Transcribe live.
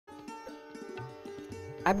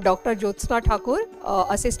I'm Dr. Jyotsna Thakur,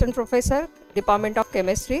 Assistant Professor, Department of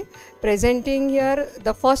Chemistry, presenting here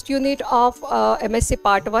the first unit of MSc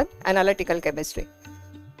Part 1, Analytical Chemistry.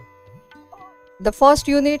 The first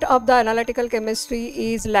unit of the Analytical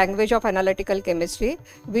Chemistry is Language of Analytical Chemistry,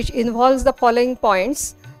 which involves the following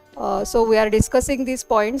points. So we are discussing these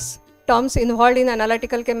points: terms involved in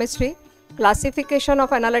analytical chemistry, classification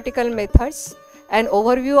of analytical methods, an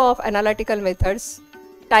overview of analytical methods,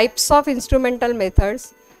 types of instrumental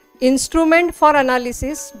methods, instrument for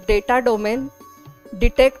analysis, data domain,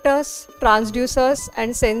 detectors, transducers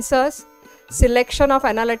and sensors, selection of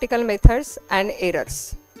analytical methods and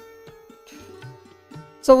errors.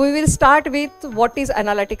 So we will start with what is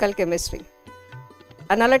analytical chemistry.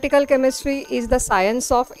 Analytical chemistry is the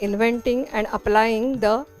science of inventing and applying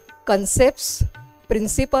the concepts,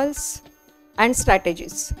 principles and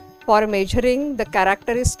strategies for measuring the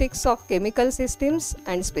characteristics of chemical systems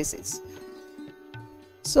and species.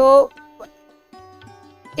 So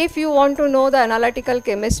if you want to know the analytical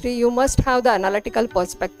chemistry, you must have the analytical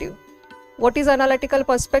perspective. What is analytical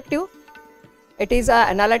perspective? It is an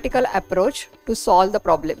analytical approach to solve the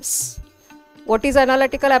problems. What is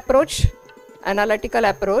analytical approach? Analytical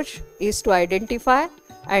approach is to identify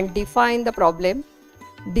and define the problem,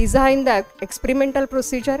 design the experimental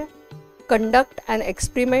procedure, conduct an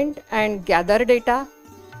experiment and gather data,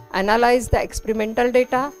 analyze the experimental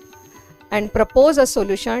data, and propose a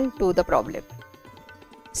solution to the problem.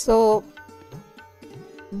 So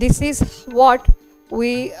this is what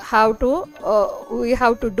we have to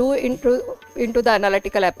do into the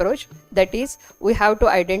analytical approach. That is, we have to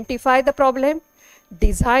identify the problem,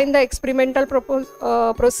 design the experimental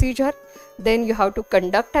procedure, then you have to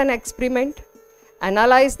conduct an experiment,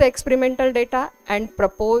 analyze the experimental data and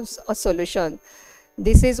propose a solution.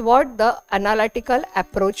 This is what the analytical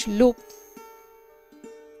approach loop.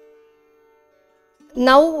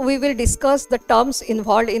 Now we will discuss the terms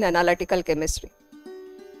involved in analytical chemistry.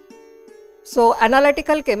 So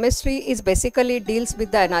analytical chemistry is basically deals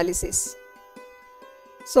with the analysis.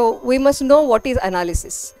 So we must know what is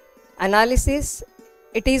analysis. Analysis,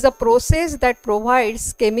 it is a process that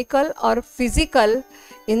provides chemical or physical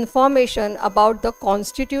information about the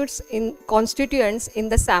constituents in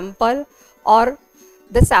the sample or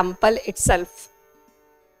the sample itself.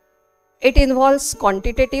 It involves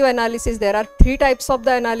quantitative analysis. There are three types of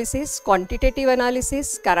the analysis: quantitative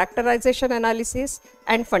analysis, characterization analysis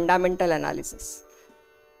and fundamental analysis.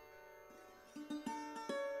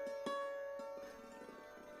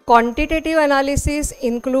 Quantitative analysis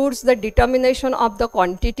includes the determination of the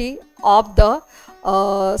quantity of the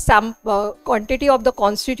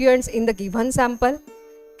constituents in the given sample.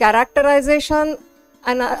 Characterization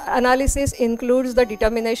analysis includes the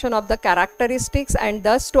determination of the characteristics and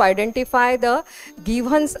thus to identify the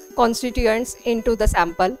given constituents into the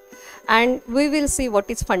sample. And we will see what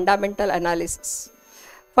is fundamental analysis.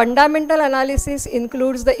 Fundamental analysis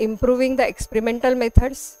includes the improving the experimental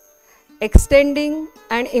methods, extending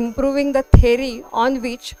and improving the theory on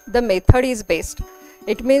which the method is based.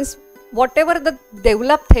 It means whatever the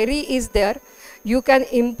developed theory is there, you can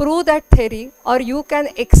improve that theory or you can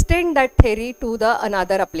extend that theory to the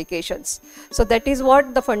another applications. So that is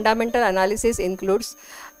what the fundamental analysis includes.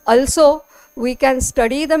 Also, we can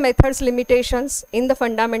study the method's limitations in the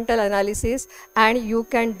fundamental analysis and you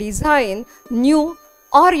can design new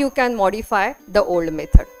or you can modify the old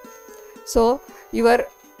method. So your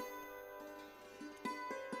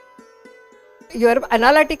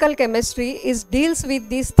analytical chemistry deals with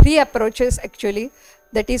these three approaches actually.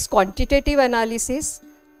 That is quantitative analysis,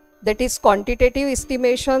 that is quantitative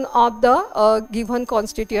estimation of the given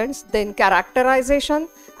constituents, then characterization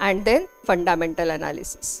and then fundamental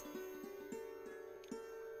analysis.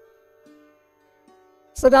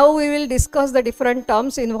 So now we will discuss the different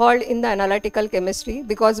terms involved in the analytical chemistry,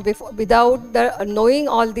 because without knowing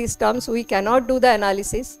all these terms we cannot do the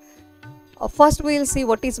analysis. First we will see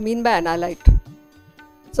what is mean by analyte.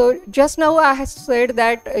 So just now I have said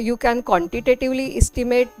that you can quantitatively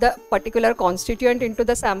estimate the particular constituent into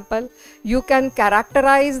the sample. You can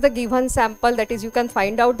characterize the given sample, that is you can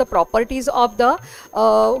find out the properties of the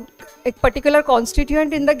a particular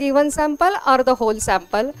constituent in the given sample or the whole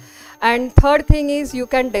sample. And third thing is you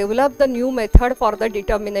can develop the new method for the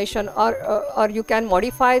determination or you can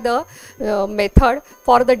modify the method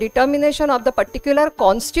for the determination of the particular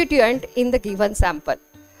constituent in the given sample.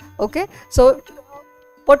 Okay, so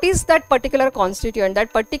what is that particular constituent?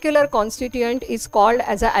 That particular constituent is called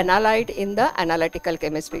as an analyte in the analytical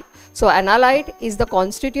chemistry. So analyte is the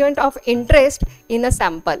constituent of interest in a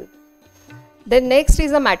sample. Then next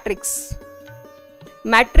is a matrix.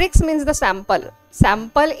 Matrix means the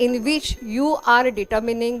sample in which you are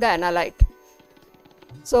determining the analyte.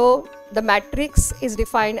 So the matrix is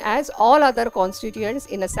defined as all other constituents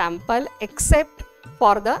in a sample except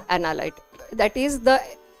for the analyte. That is, the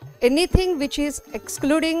anything which is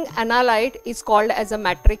excluding analyte is called as a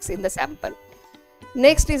matrix in the sample.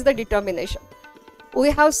 Next is the determination.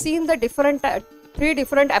 We have seen the three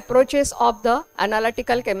different approaches of the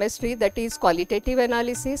analytical chemistry, that is qualitative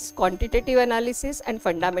analysis, quantitative analysis and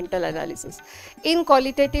fundamental analysis. In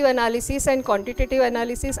qualitative analysis and quantitative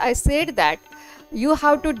analysis, I said that you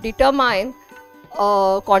have to determine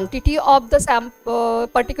quantity of the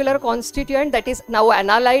particular constituent, that is now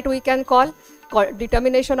analyte we can call,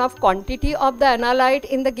 determination of quantity of the analyte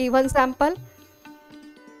in the given sample,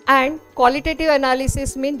 and qualitative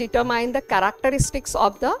analysis means determine the characteristics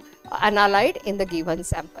of the analyte in the given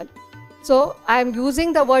sample. So I am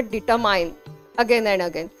using the word determine again and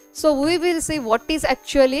again. So we will see what is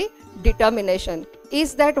actually determination.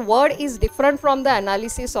 Is that word is different from the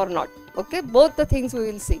analysis or not? Okay, both the things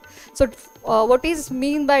we will see. So what is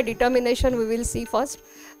mean by determination we will see first.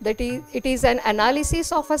 That is, it is an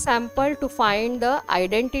analysis of a sample to find the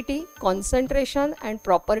identity, concentration and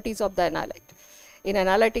properties of the analyte. In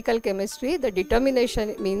analytical chemistry, the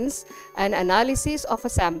determination means an analysis of a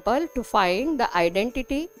sample to find the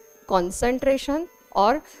identity, concentration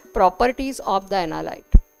or properties of the analyte.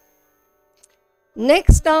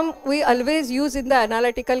 Next term we always use in the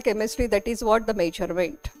analytical chemistry, that is what the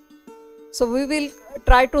measurement. So we will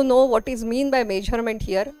try to know what is mean by measurement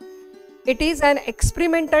here. It is an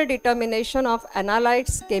experimental determination of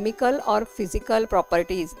analyte's chemical or physical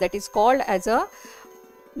properties, that is called as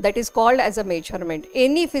a measurement.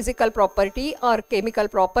 Any physical property or chemical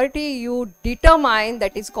property you determine,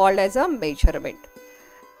 that is called as a measurement.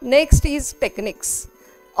 Next is techniques.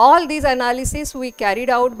 All these analyses we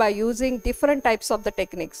carried out by using different types of the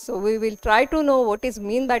techniques. So we will try to know what is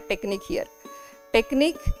mean by technique here.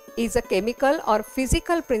 Technique is a chemical or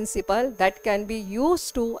physical principle that can be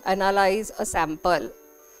used to analyze a sample.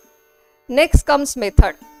 Next comes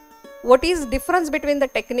method. What is difference between the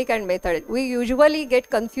technique and method? We usually get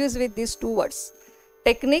confused with these two words,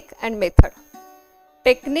 technique and method.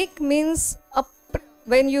 Technique means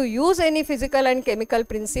when you use any physical and chemical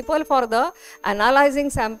principle for the analyzing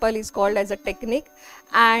sample is called as a technique,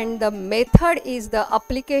 and the method is the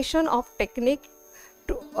application of technique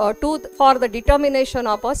for the determination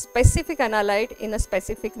of a specific analyte in a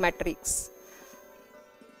specific matrix.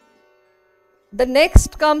 The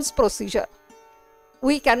next comes procedure.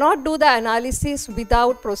 We cannot do the analysis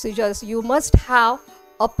without procedures. You must have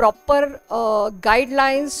a proper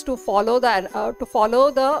guidelines to follow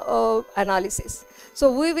the analysis.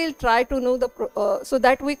 So we will try to know so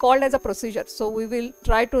that we called as a procedure. So we will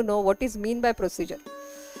try to know what is mean by procedure.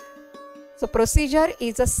 So procedure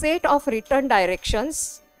is a set of written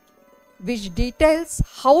directions which details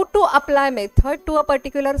how to apply method to a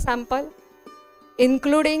particular sample,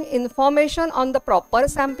 including information on the proper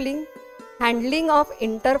sampling, handling of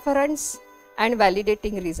interference and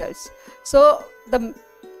validating results. So the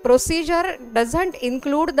procedure doesn't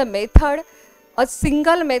include the method, a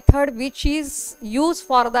single method which is used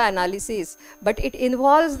for the analysis, but it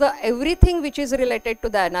involves everything which is related to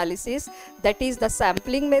the analysis, that is the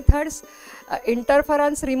sampling methods,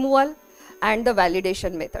 interference removal and the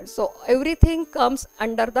validation method. So everything comes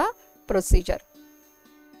under the procedure.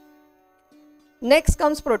 Next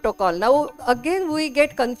comes protocol. Now again we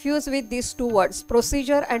get confused with these two words,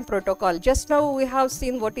 procedure and protocol. Just now we have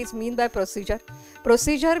seen what is mean by procedure.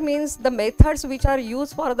 Procedure means the methods which are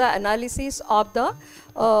used for the analysis of the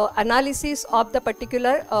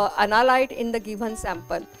particular analyte in the given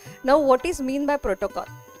sample. Now what is mean by protocol?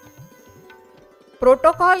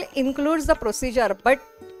 Protocol includes the procedure, but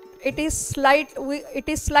it is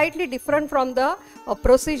slightly different from the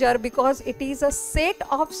procedure because it is a set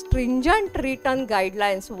of stringent written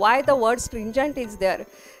guidelines. Why the word stringent is there?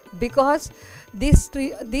 Because these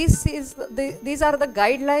are the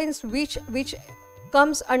guidelines which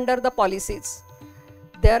comes under the policies.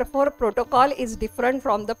 Therefore protocol is different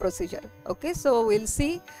from the procedure. Okay, so we'll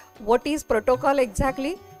see what is protocol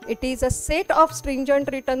exactly. It is a set of stringent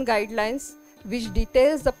written guidelines which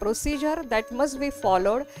details the procedure that must be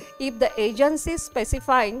followed if the agency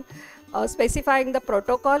specifying the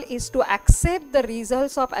protocol is to accept the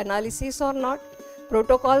results of analysis or not.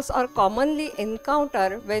 Protocols are commonly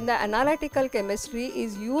encountered when the analytical chemistry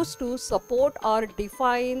is used to support or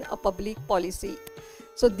define a public policy.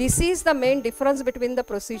 So this is the main difference between the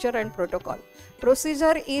procedure and protocol.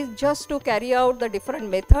 Procedure is just to carry out the different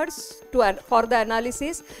methods for the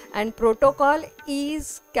analysis, and protocol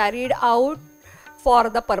is carried out for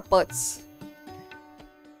the purpose.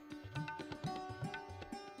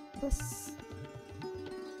 बस.